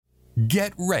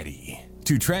Get ready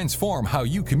to transform how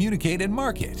you communicate and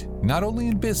market, not only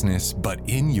in business, but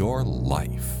in your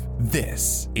life.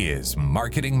 This is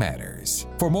Marketing Matters.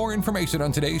 For more information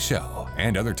on today's show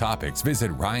and other topics,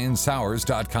 visit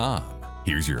RyanSowers.com.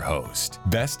 Here's your host,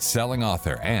 best-selling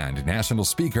author and national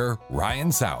speaker,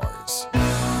 Ryan Sowers.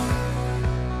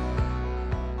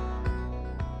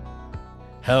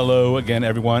 Hello again,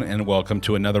 everyone, and welcome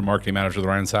to another Marketing Matters with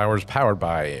Ryan Sowers, powered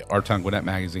by Our Tongue Gwinnett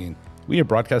Magazine. We are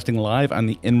broadcasting live on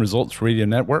the End Results Radio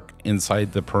Network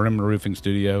inside the Perimeter Roofing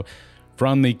Studio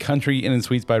from the Country Inn and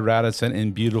Suites by Radisson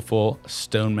in beautiful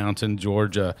Stone Mountain,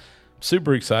 Georgia.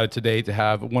 Super excited today to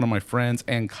have one of my friends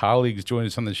and colleagues join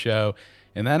us on the show,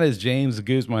 and that is James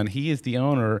Guzman. He is the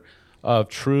owner of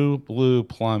True Blue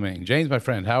Plumbing. James, my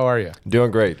friend, how are you?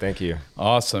 Doing great, thank you.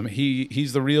 Awesome.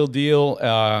 He's the real deal.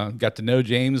 Got to know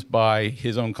James by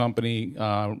his own company,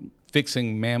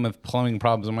 fixing mammoth plumbing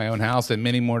problems in my own house, and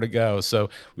many more to go. So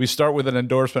we start with an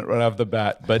endorsement right off the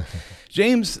bat. But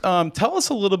James, tell us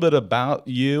a little bit about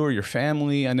you or your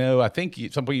family. I think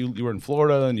some point you were in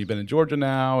Florida and you've been in Georgia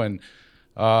now, and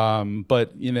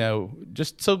but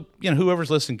just so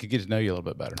whoever's listening could get to know you a little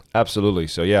bit better. Absolutely.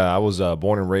 So yeah, I was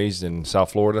born and raised in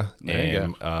South Florida,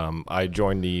 and I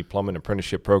joined the plumbing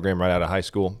apprenticeship program right out of high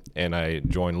school, and I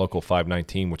joined Local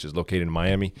 519, which is located in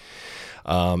Miami.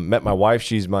 Met my wife.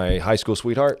 She's my high school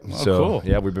sweetheart. Oh, so cool.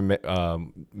 Yeah, we've been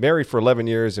married for 11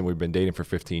 years, and we've been dating for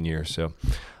 15 years. So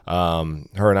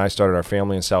her and I started our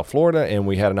family in South Florida, and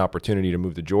we had an opportunity to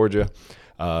move to Georgia.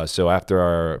 So after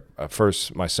our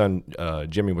my son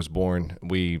Jimmy was born,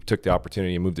 we took the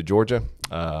opportunity and moved to Georgia.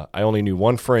 I only knew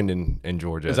one friend in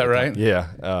Georgia. Is that right?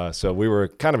 Yeah. So we were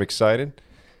kind of excited.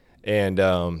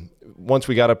 And once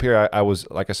we got up here, I was,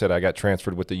 like I said, I got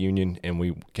transferred with the union, and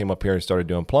we came up here and started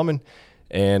doing plumbing.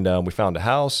 And we found a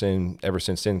house, and ever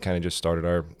since then, kind of just started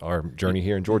our journey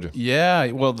here in Georgia. Yeah,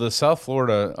 well, the South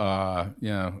Florida,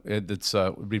 it's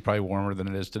would be probably warmer than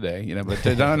it is today,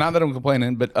 But not that I'm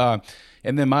complaining, but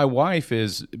and then my wife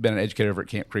has been an educator over at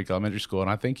Camp Creek Elementary School, and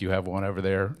I think you have one over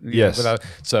there. Yes.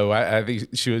 So I think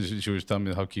she was telling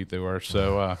me how cute they were.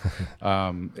 So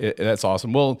that's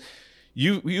awesome. Well,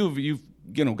 you've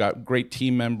got great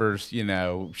team members,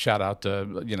 shout out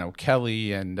to,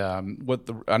 Kelly and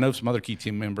I know some other key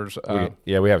team members.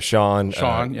 We have Sean,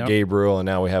 yep. Gabriel, and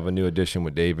now we have a new addition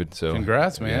with David. So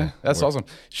congrats, man. Yeah, That's awesome.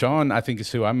 Sean, I think,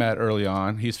 is who I met early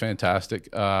on. He's fantastic.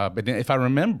 But if I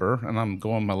remember, and I'm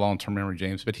going my long-term memory,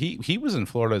 James, but he was in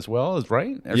Florida as well,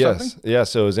 right? Yes. Something? Yeah.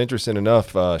 So it was interesting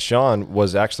enough. Sean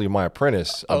was actually my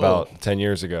apprentice about 10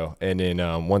 years ago. And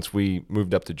then once we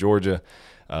moved up to Georgia,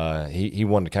 he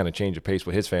wanted to kind of change the pace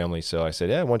with his family. So I said,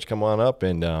 yeah, why don't you come on up?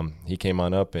 And he came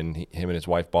on up, and him and his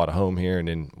wife bought a home here. And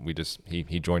then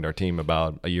he joined our team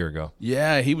about a year ago.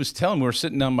 Yeah, he was telling me, we were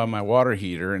sitting down by my water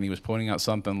heater, and he was pointing out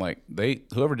something like,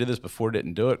 whoever did this before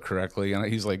didn't do it correctly. And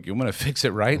he's like, you want to fix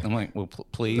it right? And I'm like, well,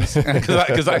 please.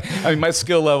 Because I my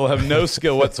skill level, have no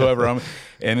skill whatsoever.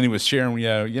 And then he was sharing,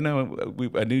 I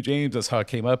knew James. That's how I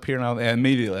came up here. And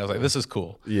immediately I was like, this is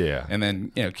cool. Yeah. And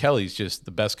then, Kelly's just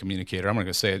the best communicator. I'm going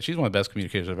to say it. She's one of the best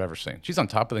communicators I've ever seen. She's on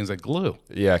top of things like glue.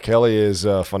 Yeah, Kelly is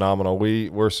phenomenal.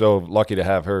 We're so lucky to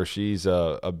have her. She's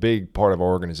a big part of our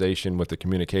organization with the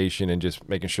communication and just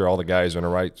making sure all the guys are in the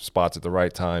right spots at the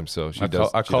right time. So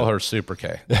I call her Super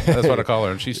K. That's what I call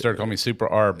her. And she started calling me Super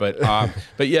R. But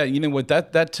yeah, I want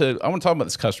to talk about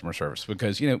this customer service,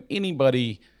 because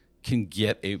anybody can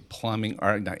get a plumbing,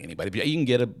 or not anybody, but you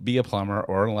can be a plumber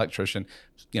or an electrician,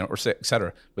 or et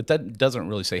cetera. But that doesn't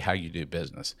really say how you do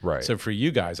business. Right. So for you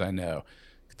guys, I know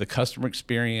the customer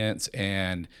experience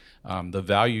and the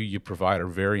value you provide are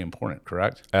very important,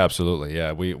 correct? Absolutely.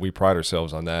 Yeah. We pride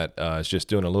ourselves on that. It's just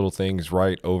doing the little things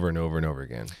right over and over and over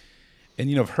again.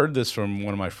 And, I've heard this from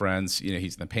one of my friends,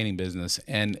 he's in the painting business,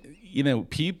 and,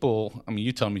 people,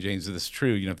 you tell me, James, if this is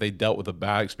true, if they dealt with a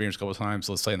bad experience a couple of times,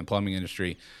 let's say in the plumbing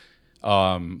industry,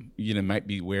 might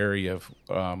be wary of,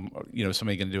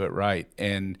 somebody going to do it right.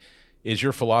 And is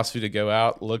your philosophy to go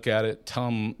out, look at it, tell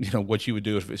them, what you would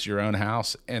do if it's your own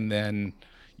house, and then,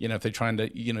 if they're trying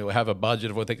to, have a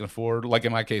budget of what they can afford, like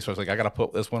in my case, I was like, I got to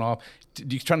put this one off.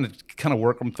 Do you trying to kind of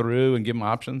work them through and give them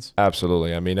options?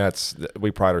 Absolutely. We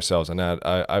pride ourselves on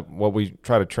that. What we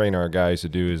try to train our guys to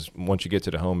do is, once you get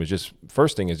to the home, is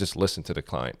first thing is just listen to the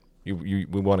client. We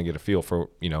want to get a feel for,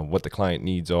 what the client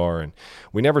needs are. And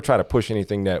we never try to push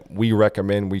anything that we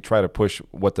recommend. We try to push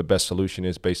what the best solution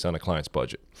is based on the client's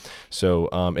budget. So,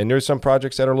 and there's some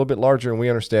projects that are a little bit larger, and we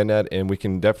understand that, and we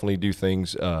can definitely do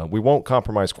things. We won't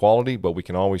compromise quality, but we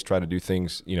can always try to do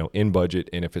things, in budget.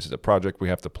 And if it's a project we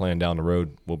have to plan down the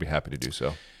road, we'll be happy to do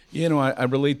so. I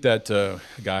relate that to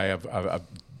a guy I've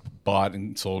bought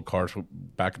and sold cars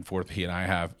back and forth. He and I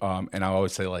have, and I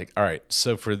always say like, all right,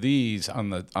 so for these on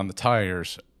the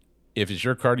tires, if it's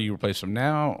your car, do you replace them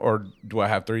now, or do I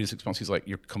have 3 to 6 months? He's like,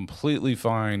 you're completely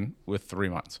fine with 3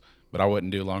 months, but I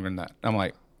wouldn't do longer than that. I'm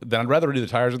like, then I'd rather do the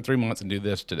tires in 3 months and do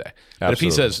this today. But if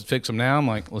he says fix them now, I'm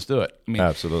like, let's do it. I mean,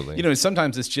 absolutely. You know,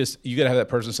 sometimes it's just you got to have that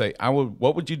person say,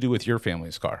 what would you do with your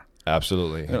family's car?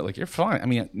 Absolutely. Like, you're fine. I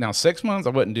mean, now 6 months, I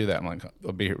wouldn't do that. I'm like,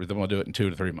 I'll be here. Then we'll do it in 2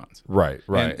 to 3 months. Right.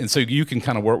 And so you can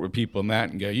kind of work with people in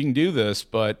that and go, you can do this,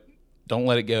 but don't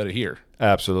let it go to here.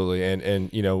 Absolutely.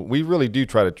 And you know, we really do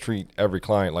try to treat every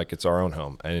client like it's our own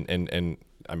home. And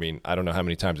I mean, I don't know how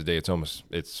many times a day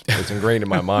it's ingrained in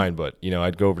my mind, but you know,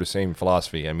 I'd go over the same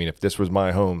philosophy. I mean, if this was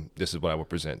my home, this is what I would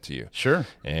present to you. Sure.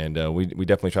 And we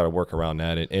definitely try to work around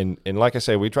that. And like I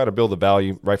say, we try to build the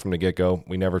value right from the get-go.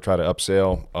 We never try to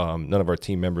upsell. None of our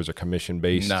team members are commission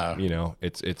based. No. You know,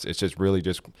 it's just really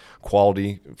just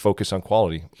quality, focus on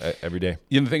quality every day.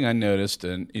 The other thing I noticed,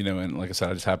 and you know, and like I said,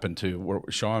 I just happened to work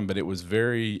with Sean, but it was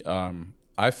very,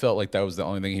 I felt like that was the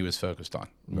only thing he was focused on,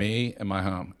 me and my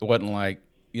home. It wasn't like,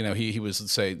 you know, he was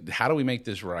say, how do we make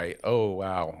this right? Oh,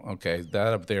 wow. Okay.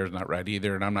 That up there is not right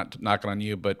either. And I'm not knocking on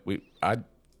you, but I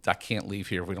can't leave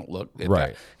here if we don't look at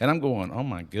that. And I'm going, oh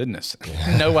my goodness,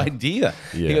 no idea.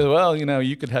 Yeah. He goes, well, you know,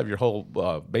 you could have your whole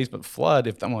basement flood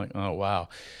if I'm like, oh, wow.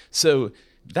 So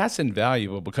that's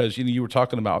invaluable because, you know, you were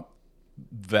talking about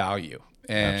value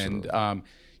and,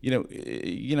 you know,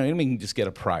 anyone can just get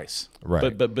a price.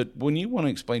 Right. But when you want to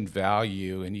explain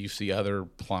value and you see other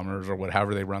plumbers or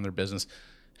whatever they run their business,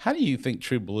 how do you think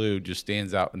True Blue just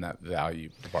stands out in that value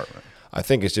department? I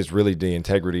think it's just really the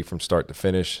integrity from start to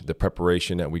finish, the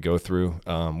preparation that we go through.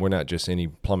 We're not just any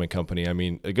plumbing company. I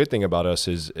mean, a good thing about us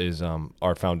is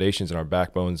our foundations and our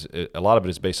backbones. A lot of it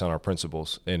is based on our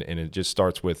principles, and it just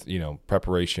starts with, you know,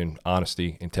 preparation,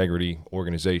 honesty, integrity,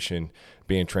 organization,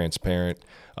 being transparent,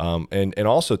 and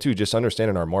also too just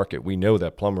understanding our market. We know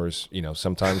that plumbers, you know,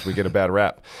 sometimes we get a bad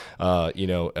rap, you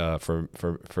know,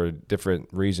 for different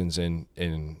reasons.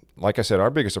 And like I said, our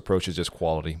biggest approach is just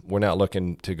quality. We're not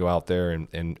looking to go out there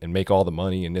and make all the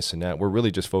money and this and that. We're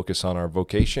really just focused on our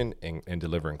vocation and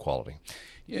delivering quality.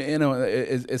 You know,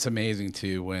 it's amazing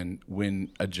too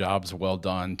when a job's well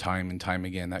done time and time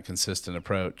again, that consistent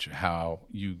approach, how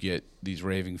you get these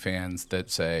raving fans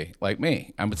that say, like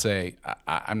me, I would say,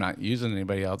 I'm not using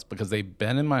anybody else because they've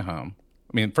been in my home.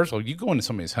 I mean, first of all, you go into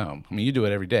somebody's home. I mean, you do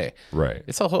it every day. Right.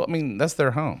 It's a whole, I mean, that's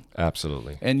their home.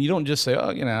 Absolutely. And you don't just say,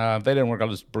 oh, you know, if they didn't work, I'll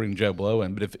just bring Joe Blow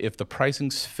in. But if the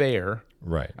pricing's fair,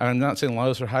 right. I'm not saying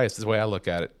lowest or highest is the way I look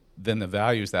at it, then the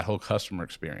value is that whole customer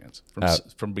experience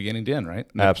from beginning to end, right?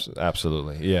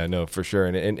 Absolutely. Yeah, no, for sure.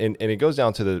 And it goes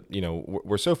down to the, you know,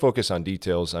 we're so focused on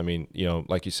details. I mean, you know,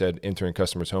 like you said, entering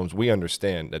customers' homes, we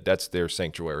understand that that's their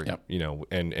sanctuary, you know,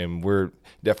 and we're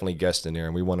definitely guests in there,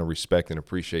 and we want to respect and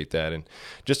appreciate that. And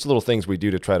just the little things we do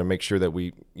to try to make sure that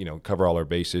we, you know, cover all our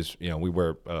bases. You know, we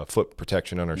wear foot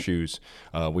protection on our shoes.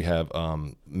 We have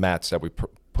mats that we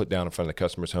put down in front of the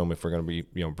customer's home if we're going to be,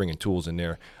 you know, bringing tools in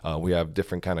there. We have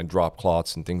different kind of drop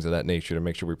cloths and things of that nature to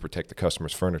make sure we protect the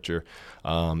customer's furniture.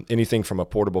 Anything from a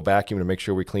portable vacuum to make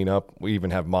sure we clean up. We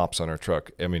even have mops on our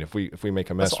truck. I mean, if we make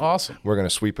a mess, that's awesome. We're going to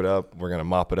sweep it up. We're going to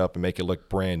mop it up and make it look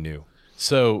brand new.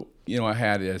 So, you know, I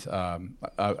had this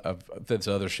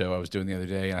other show I was doing the other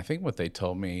day, and I think what they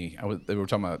told me, they were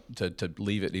talking about to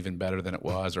leave it even better than it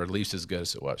was, or at least as good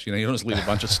as it was. You know, you don't just leave a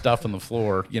bunch of stuff on the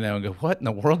floor, you know, and go, what in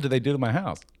the world did they do to my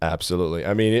house? Absolutely.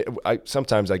 I mean,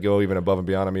 sometimes I go even above and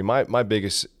beyond. I mean, my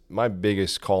biggest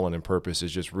calling and purpose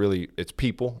is just really, it's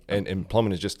people, and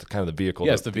plumbing is just kind of the vehicle.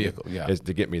 Yeah, it's the vehicle, is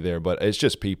to get me there. But it's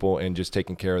just people and just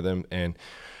taking care of them. And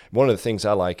one of the things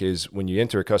I like is when you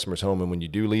enter a customer's home and when you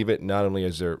do leave it, not only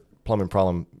is their plumbing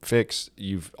problem fixed,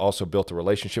 you've also built a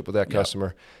relationship with that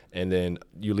customer, and then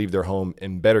you leave their home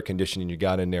in better condition than you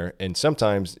got in there. And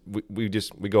sometimes we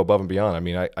go above and beyond. I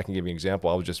mean, I can give you an example.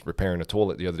 I was just repairing a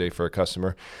toilet the other day for a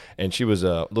customer, and she was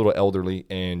a little elderly,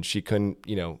 and she couldn't,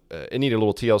 you know, it needed a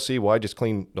little TLC. Well, I just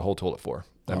cleaned the whole toilet for her.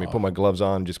 I mean, put my gloves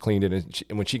on, just cleaned it.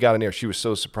 And when she got in there, she was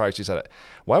so surprised. She said,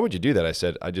 "Why would you do that?" I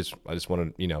said, I just want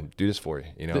to, you know, do this for you.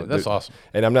 You know, that's awesome.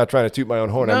 And I'm not trying to toot my own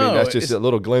horn. No, I mean, that's just a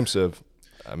little glimpse of,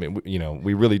 I mean, you know,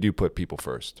 we really do put people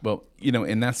first. Well, you know,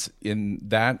 and that's in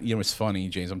that, you know, it's funny,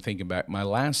 James, I'm thinking back. My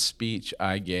last speech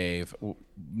I gave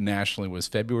nationally was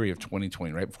February of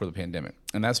 2020, right before the pandemic.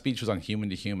 And that speech was on human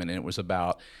to human. And it was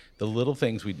about the little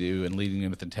things we do and leading in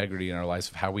with integrity in our lives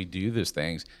of how we do those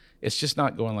things. It's just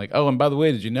not going like, oh, and by the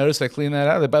way, did you notice I cleaned that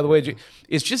out? By the way,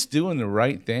 it's just doing the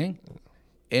right thing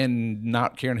and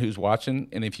not caring who's watching.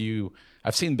 And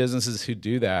I've seen businesses who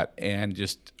do that and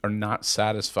just are not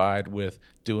satisfied with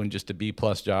doing just a B+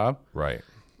 job. Right.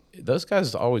 those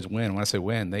guys always win. When I say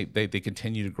win, they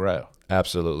continue to grow.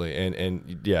 Absolutely.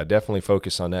 And yeah, definitely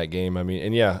focus on that game. I mean,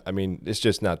 and yeah, I mean, it's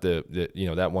just not the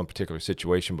that one particular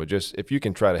situation, but just if you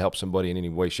can try to help somebody in any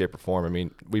way, shape, or form. I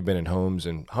mean, we've been in homes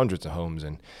and hundreds of homes,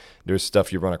 and there's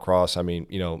stuff you run across. I mean,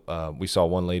 we saw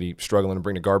one lady struggling to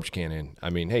bring the garbage can in. I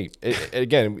mean, hey,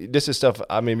 again, this is stuff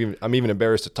I'm even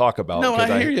embarrassed to talk about. No,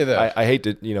 I hear you though. I hate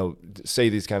to say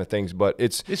these kind of things, but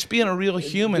it's being a real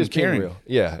human, caring. Real.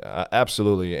 Yeah,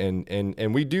 absolutely.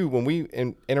 And we do, when we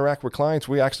interact with clients,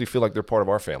 we actually feel like they're part of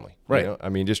our family. Right. I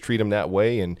mean, just treat them that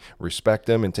way and respect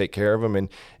them and take care of them. And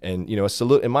it's the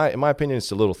little, in my opinion, it's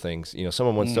the little things.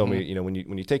 Someone once told me,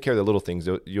 when you take care of the little things,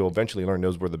 you'll eventually learn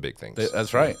those were the big things.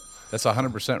 That's right. That's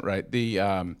 100% right.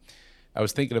 I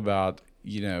was thinking about,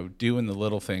 doing the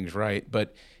little things right,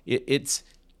 but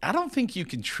I don't think you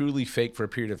can truly fake for a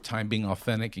period of time being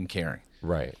authentic and caring.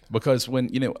 Right. Because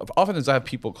when, oftentimes I have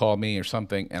people call me or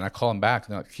something and I call them back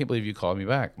and they're like, I can't believe you called me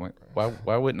back. I'm like,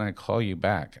 why wouldn't I call you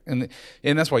back? And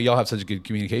that's why y'all have such a good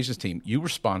communications team. You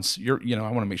respond, I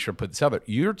want to make sure I put this out there.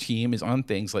 Your team is on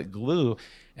things like glue.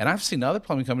 And I've seen other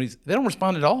plumbing companies, they don't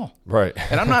respond at all. Right.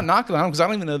 And I'm not knocking on them because I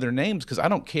don't even know their names because I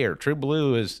don't care. True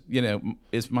Blue is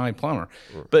my plumber.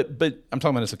 But I'm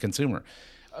talking about as a consumer.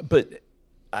 But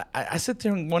I sit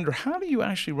there and wonder, how do you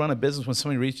actually run a business when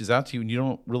somebody reaches out to you and you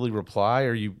don't really reply,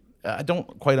 or I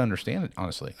don't quite understand it,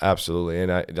 honestly. Absolutely.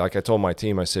 And like I told my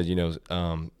team, I said,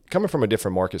 coming from a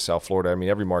different market, South Florida, I mean,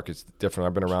 every market's different.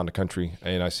 I've been around the country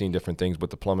and I've seen different things with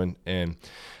the plumbing. And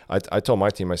I told my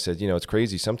team, I said, it's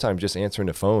crazy. Sometimes just answering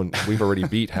the phone, we've already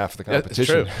beat half the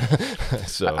competition. That's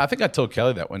true. So I think I told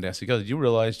Kelly that one day. I said, Kelly, did you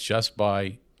realize just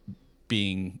by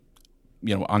being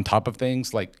on top of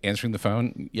things like answering the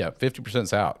phone,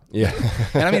 50%'s out. Yeah.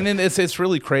 And I mean, it's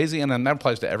really crazy. And that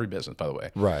applies to every business, by the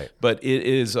way. Right. But it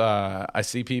is, I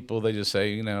see people, they just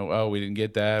say, oh, we didn't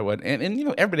get that.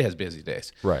 And everybody has busy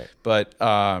days. Right. But,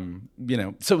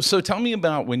 so tell me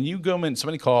about when you go in,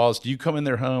 somebody calls, do you come in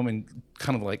their home and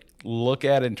kind of like look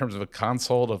at it in terms of a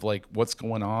consult of like what's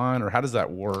going on, or how does that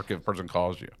work if a person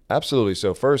calls you? Absolutely.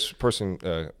 So first person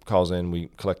calls in, we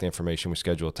collect the information, we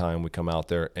schedule a time, we come out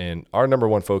there, and our number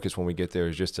one focus when we get there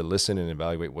is just to listen and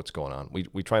evaluate what's going on.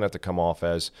 We try not to come off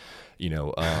as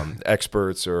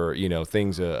experts or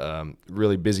things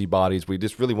really busybodies. We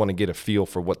just really want to get a feel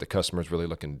for what the customer is really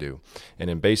looking to do, and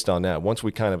then based on that, once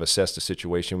we kind of assess the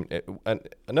situation,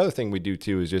 another thing we do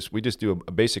too is we just do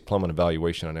a basic plumbing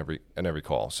evaluation on every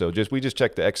call. So we just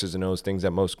check the X's and O's, things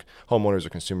that most homeowners or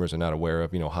consumers are not aware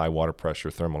of, high water pressure,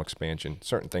 thermal expansion,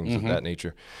 certain things of that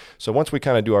nature. So once we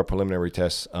kind of do our preliminary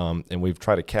tests and we've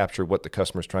tried to capture what the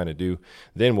customer's trying to do,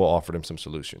 then we'll offer them some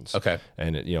solutions. Okay.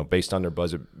 And based on their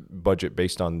budget,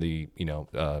 based on the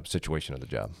situation of the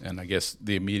job. And I guess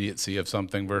the immediacy of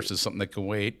something versus something that can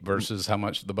wait versus how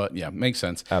much makes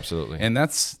sense. Absolutely. And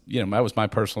that's that was my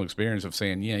personal experience of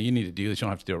saying, you need to do this. You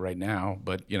don't have to do it right now,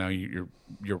 but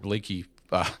your leaky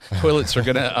toilets are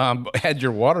going to add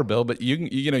your water bill, but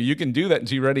you can do that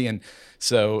until you're ready. And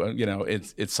so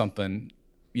it's something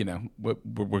we're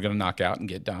going to knock out and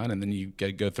get done, and then you got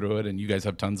to go through it, and you guys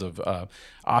have tons of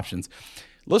options.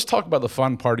 Let's talk about the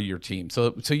fun part of your team.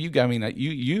 So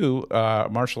you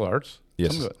martial arts.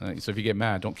 Yes. So if you get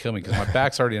mad, don't kill me because my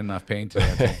back's already in enough pain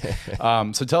today.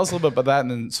 So tell us a little bit about that,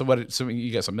 and then so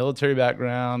you got some military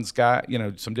backgrounds,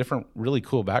 some different really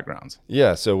cool backgrounds.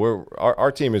 Yeah. So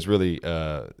our team is really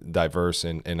diverse,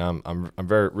 and I'm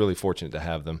very really fortunate to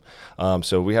have them.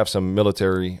 So we have some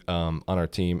military on our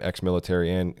team,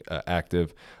 ex-military and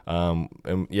active.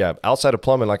 And yeah, outside of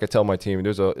plumbing, like I tell my team,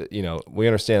 there's we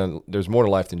understand there's more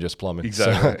to life than just plumbing.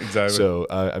 Exactly. So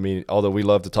I mean, although we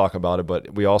love to talk about it,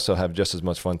 but we also have just as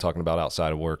much fun talking about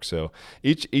outside of work. So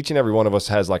each and every one of us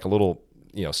has like a little,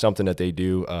 something that they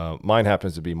do. Mine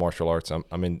happens to be martial arts.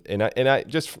 I'm in, and I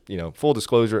just, full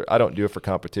disclosure, I don't do it for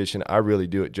competition. I really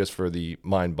do it just for the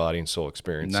mind, body, and soul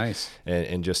experience. Nice.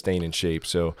 And just staying in shape.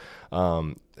 So,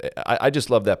 I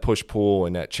just love that push-pull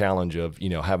and that challenge of,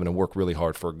 having to work really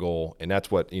hard for a goal. And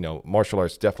that's what, martial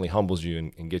arts definitely humbles you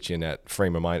and gets you in that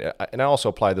frame of mind. And I also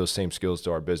apply those same skills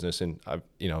to our business, and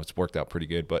it's worked out pretty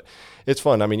good. But it's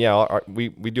fun. I mean, we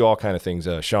do all kind of things.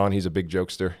 Sean, he's a big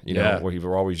jokester, where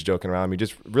we're always joking around. I mean,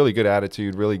 just really good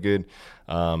attitude, really good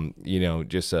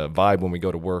just a vibe when we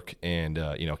go to work. And,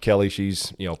 Kelly,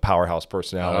 she's, powerhouse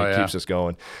personality, keeps us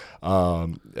going.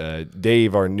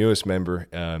 Dave, our newest member,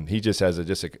 he just has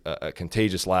a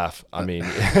contagious laugh. I mean,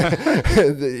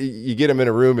 you get him in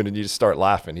a room and you just start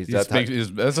laughing. That's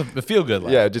a feel-good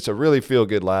laugh. Yeah, just a really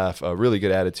feel-good laugh, a really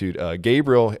good attitude.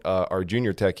 Gabriel, our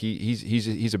junior tech,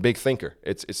 he's a big thinker.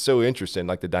 It's so interesting,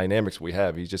 like the dynamics we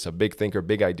have. He's just a big thinker,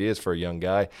 big ideas for a young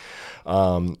guy.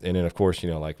 And then, of course,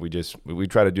 we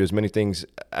try to do as many things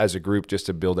as a group just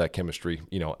to build that chemistry,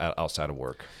 outside of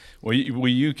work. Well,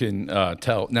 you can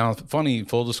tell. Now, funny,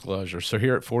 full disclosure. So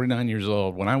here at 49 years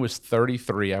old, when I was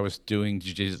 33, I was doing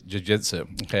jiu-jitsu.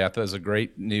 Okay, I thought it was a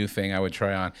great new thing I would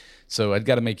try on. So I've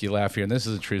got to make you laugh here, and this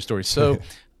is a true story. So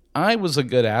I was a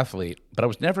good athlete, but I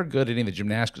was never good at any of the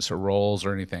gymnastics or rolls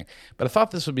or anything. But I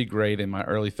thought this would be great in my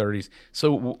early 30s.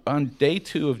 So on day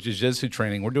 2 of jiu-jitsu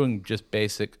training, we're doing just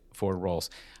basic forward rolls.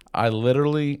 I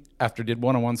literally, after did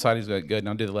one on one side, he's like, good,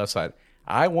 now do the left side.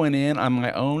 I went in on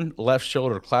my own left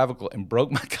shoulder clavicle and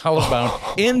broke my collarbone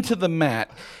into the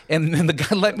mat. And then the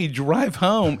guy let me drive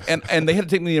home, and they had to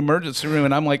take me to the emergency room.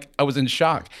 And I was in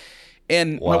shock.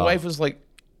 And my wife was like,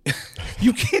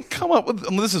 you can't come up with,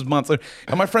 this is months later.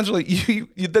 And my friends were like,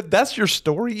 that's your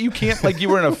story? You can't, like, you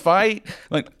were in a fight?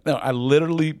 Like, no, I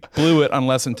literally blew it on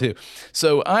lesson 2.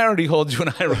 So I already hold you in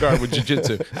high regard with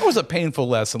jiu-jitsu. That was a painful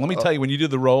lesson. Let me tell you, when you do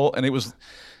the roll, and it was...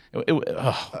 I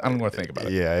don't want to think about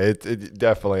it. Yeah, it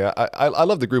definitely. I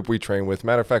love the group we train with.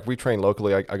 Matter of fact, we train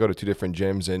locally. I go to 2 different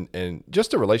gyms, and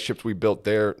just the relationships we built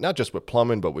there, not just with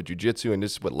plumbing, but with jiu-jitsu and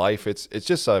just with life. It's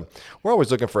just we're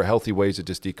always looking for healthy ways to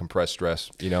just decompress stress,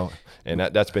 and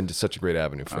that's been just such a great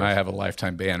avenue for us. I have a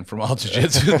lifetime ban from all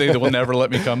jiu-jitsu. They will never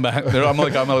let me come back. I'm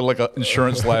like an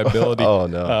insurance liability. Oh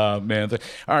no, man.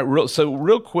 All right,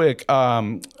 real quick, I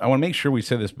want to make sure we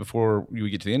say this before we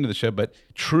get to the end of the show, but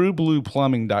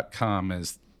trueblueplumbing.com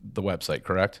is the website,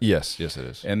 correct? Yes, it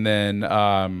is. And then,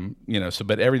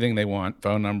 but everything they want,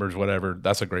 phone numbers, whatever,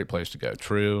 that's a great place to go.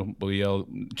 TRUE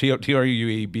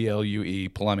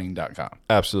plumbing.com.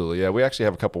 Absolutely. Yeah, we actually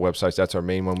have a couple websites. That's our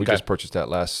main one. We just purchased that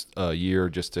last year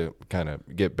just to kind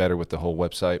of get better with the whole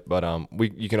website. But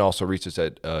you can also reach us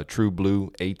at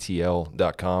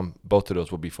trueblueatl.com. Both of those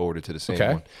will be forwarded to the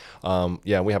same one.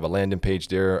 We have a landing page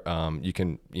there. You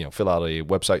can fill out a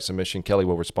website submission. Kelly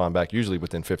will respond back usually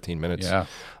within 15 minutes. Yeah.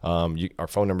 Our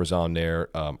phone number's on there.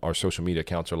 Our social media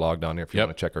accounts are logged on there if you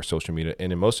want to check our social media.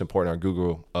 And then most important, our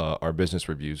Google, our business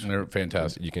reviews. They're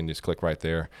fantastic. You can just click right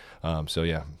there.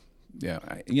 Yeah. Yeah.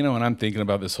 And I'm thinking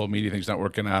about this whole media thing's not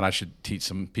working out. I should teach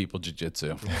some people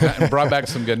jiu-jitsu. I brought back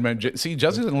some good men. See,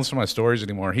 Jesse doesn't listen to my stories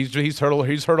anymore. He's heard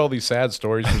all these sad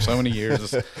stories for so many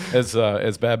years.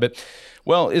 It's bad. But,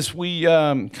 well, as we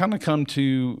kind of come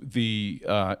to the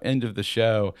end of the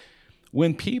show,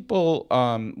 when people,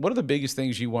 what are the biggest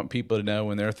things you want people to know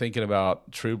when they're thinking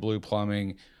about True Blue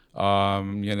Plumbing? What do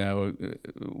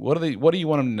you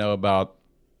want them to know about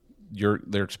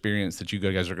their experience that you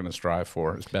guys are going to strive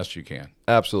for as best you can?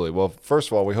 Absolutely. Well, first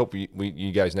of all, we hope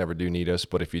you guys never do need us,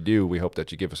 but if you do, we hope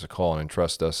that you give us a call and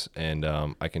trust us. And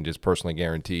I can just personally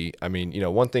guarantee,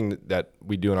 one thing that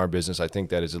we do in our business, I think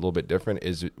that is a little bit different,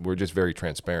 is we're just very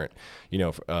transparent.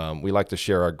 We like to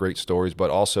share our great stories, but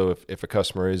also if a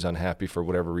customer is unhappy for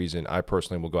whatever reason, I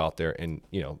personally will go out there and,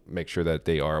 make sure that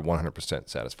they are 100%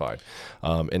 satisfied.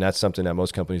 And that's something that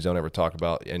most companies don't ever talk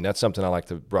about. And that's something I like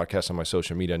to broadcast on my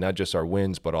social media, not just our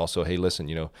wins, but also, hey, listen,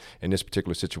 in this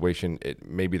particular situation,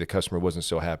 maybe the customer wasn't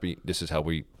so happy. This is how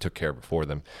we took care of it for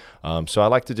them. So I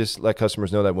like to just let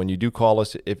customers know that when you do call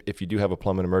us, if you do have a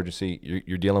plumbing emergency,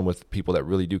 you're dealing with people that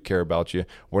really do care about you.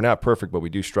 We're not perfect, but we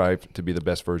do strive to be the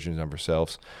best versions of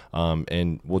ourselves,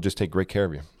 and we'll just take great care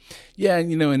of you. Yeah,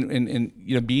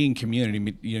 and being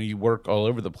community, you work all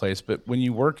over the place, but when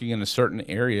you're working in a certain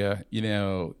area,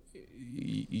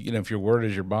 if your word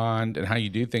is your bond and how you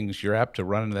do things, you're apt to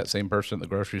run into that same person at the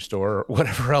grocery store or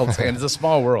whatever else. And it's a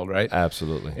small world, right?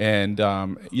 Absolutely. And,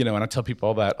 and I tell people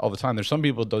all that all the time. There's some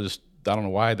people I don't know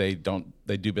why they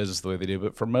do business the way they do,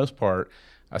 but for most part,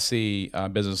 I see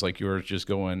business like yours just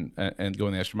going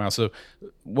the extra mile. So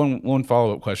one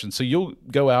follow-up question. So you'll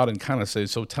go out and kind of say,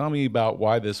 so tell me about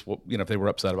why this, if they were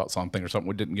upset about something or something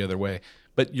didn't go their way,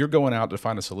 but you're going out to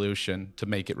find a solution to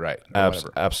make it right.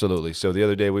 Absolutely. So the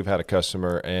other day we've had a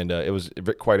customer, and it was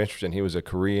quite interesting. He was a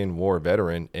Korean War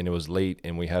veteran, and it was late,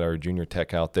 and we had our junior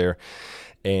tech out there.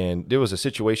 And there was a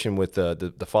situation with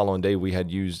the following day. We had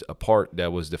used a part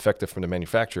that was defective from the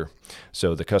manufacturer.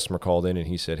 So the customer called in and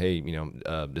he said, hey,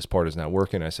 this part is not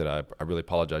working. I said, I really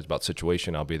apologize about the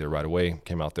situation. I'll be there right away.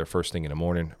 Came out there first thing in the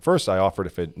morning. First, I offered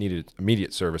if it needed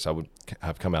immediate service, I would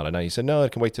have come out at night. He said, no,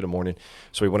 it can wait till the morning.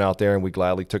 So we went out there and we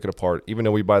gladly took it apart. Even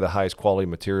though we buy the highest quality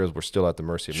materials, we're still at the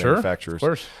mercy of manufacturers. Of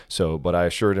course. So, but I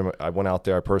assured him, I went out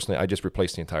there, I just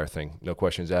replaced the entire thing. No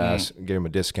questions asked, gave him a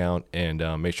discount, and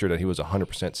made sure that he was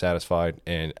 100% satisfied.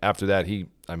 And after that,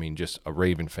 just a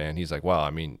raving fan. He's like, wow,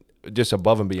 just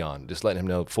above and beyond, just letting him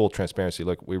know, full transparency.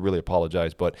 Look, we really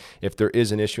apologize, but if there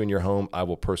is an issue in your home, I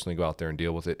will personally go out there and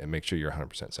deal with it and make sure you're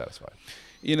 100% satisfied.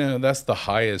 That's the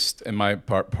highest in my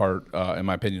in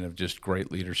my opinion, of just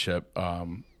great leadership,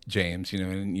 James.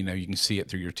 And you can see it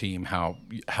through your team how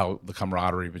the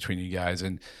camaraderie between you guys,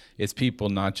 and it's people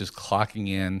not just clocking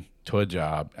in to a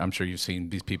job. I'm sure you've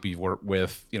seen these people you've worked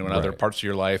with, in other parts of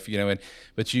your life,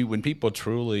 but when people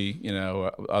truly,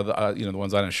 the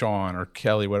ones I know, Sean or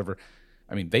Kelly, whatever,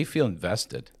 they feel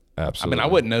invested. Absolutely. I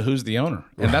wouldn't know who's the owner,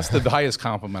 and that's the highest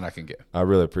compliment I can give. I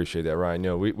really appreciate that,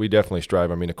 Ryan. We definitely strive.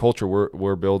 The culture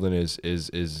we're building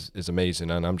is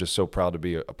amazing, and I'm just so proud to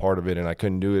be a part of it. And I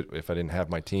couldn't do it if I didn't have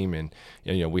my team. And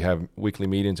we have weekly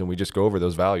meetings, and we just go over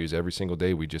those values every single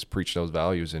day. We just preach those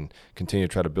values and continue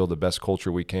to try to build the best culture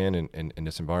we can in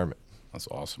this environment. That's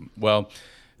awesome. Well,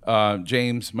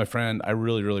 James, my friend, I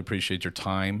really, really appreciate your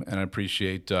time, and I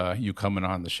appreciate you coming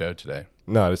on the show today.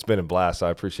 No, it's been a blast. I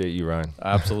appreciate you, Ryan.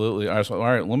 Absolutely. All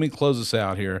right, let me close this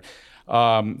out here.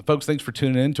 Folks, thanks for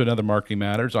tuning in to another Marketing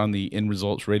Matters on the End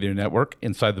Results Radio Network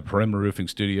inside the Perimeter Roofing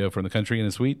Studio from the Country Inn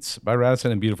 & Suites by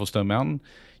Radisson and beautiful Stone Mountain.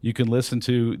 You can listen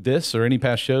to this or any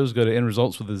past shows. Go to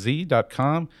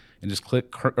endresultswithaz.com and just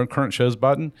click current shows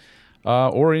button.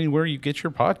 Or anywhere you get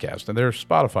your podcast. And there's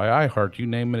Spotify, iHeart, you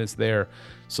name it, it's there.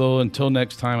 So until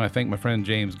next time, I thank my friend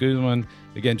James Guzman.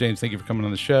 Again, James, thank you for coming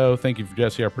on the show. Thank you for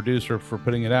Jesse, our producer, for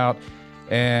putting it out.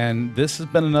 And this has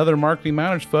been another Marketing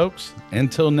Matters, folks.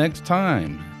 Until next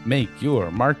time, make your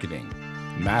marketing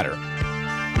matter.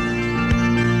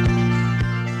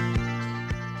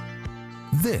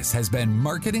 This has been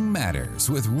Marketing Matters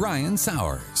with Ryan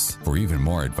Sowers. For even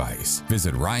more advice,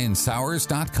 visit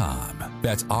ryansowers.com.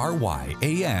 That's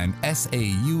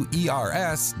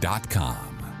RYANSAUERS.com.